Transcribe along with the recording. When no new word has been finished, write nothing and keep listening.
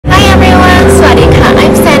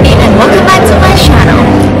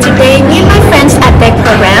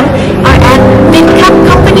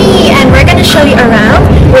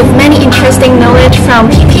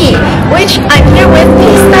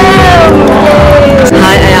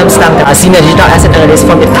senior digital asset analyst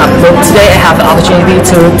from Bitkub. Today I have the opportunity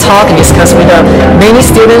to talk and discuss with many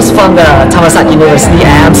students from theภาษา University,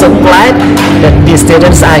 and I'm so glad that these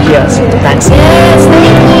students are here. Thanks. Yes, thank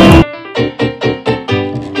you.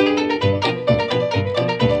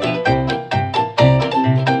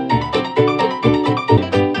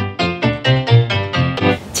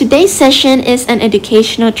 Today's session is an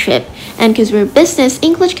educational trip, and because we're business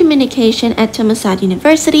English communication at Thammasat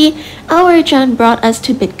University, our John brought us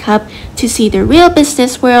to Bitkub to see the real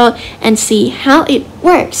business world and see how it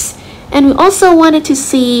works. And we also wanted to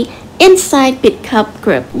see inside Bitkub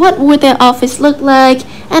group, what would their office look like,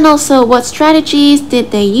 and also what strategies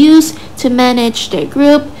did they use to manage their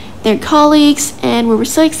group, their colleagues, and we were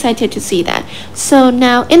so excited to see that. So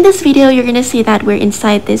now in this video, you're gonna see that we're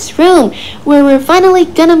inside this room where we're finally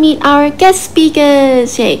gonna meet our guest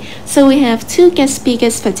speakers. Yay! So we have two guest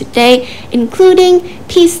speakers for today, including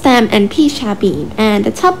P Stam and P Shabin. And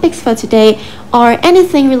the topics for today are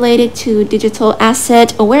anything related to digital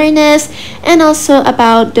asset awareness and also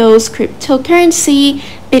about those cryptocurrency,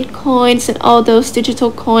 bitcoins, and all those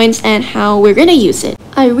digital coins and how we're gonna use it.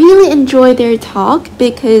 I really enjoy their talk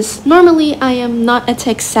because normally I am not a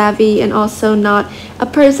tech savvy and also not a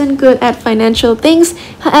person good at financial things.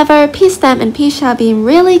 However, P Stam and P Shabin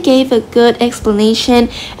really gave a good explanation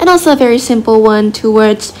and also a very simple one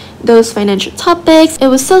towards those financial topics. It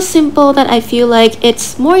was so simple that I feel like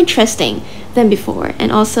it's more interesting than before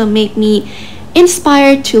and also made me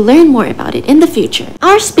inspired to learn more about it in the future.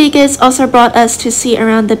 Our speakers also brought us to see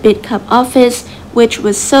around the Bitkub office, which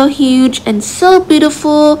was so huge and so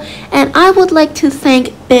beautiful, and I would like to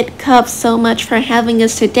thank Bitkub so much for having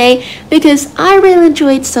us today because I really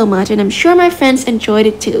enjoyed so much and I'm sure my friends enjoyed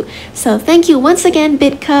it too. So thank you once again,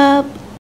 Bitkub.